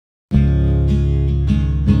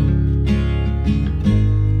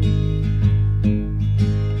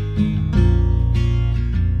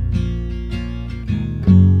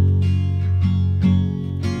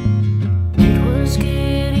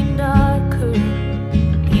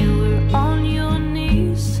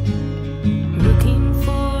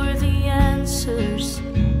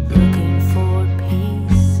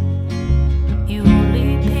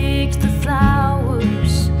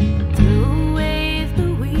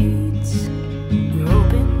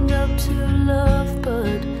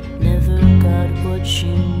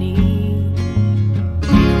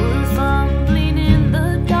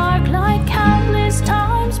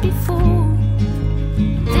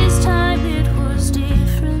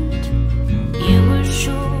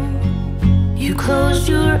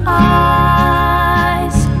your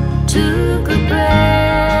eyes, took a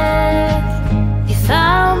breath. You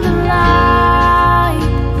found the light,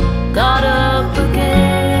 got up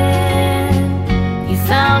again. You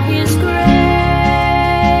found His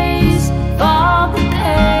grace for the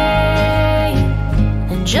pain,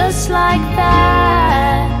 and just like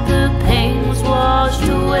that, the pain was washed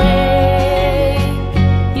away.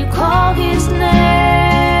 You called His name.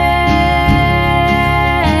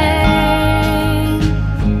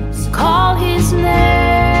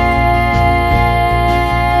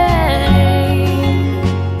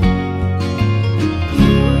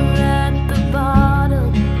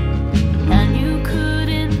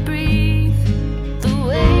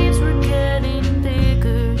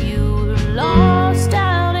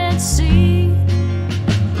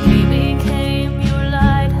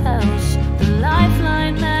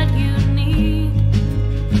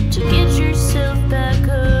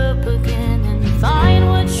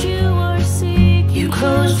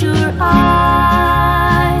 Closed your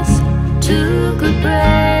eyes, took a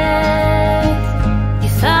breath. You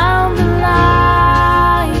found the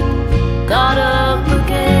light, got up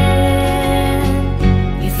again.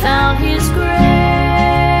 You found His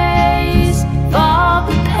grace for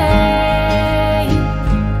the pain,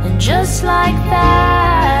 and just like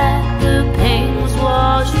that, the pain was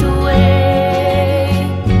washed away.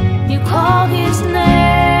 You called His name.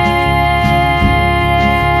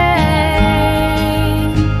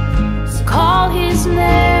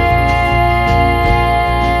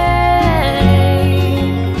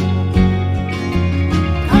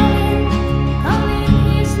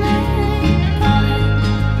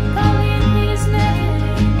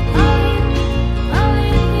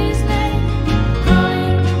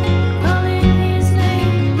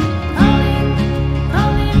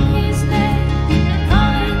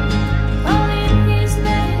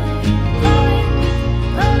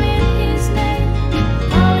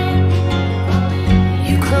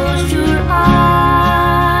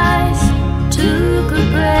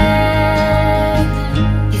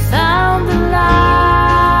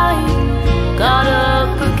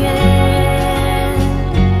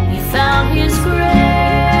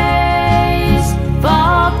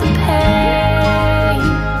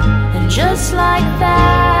 Just like that.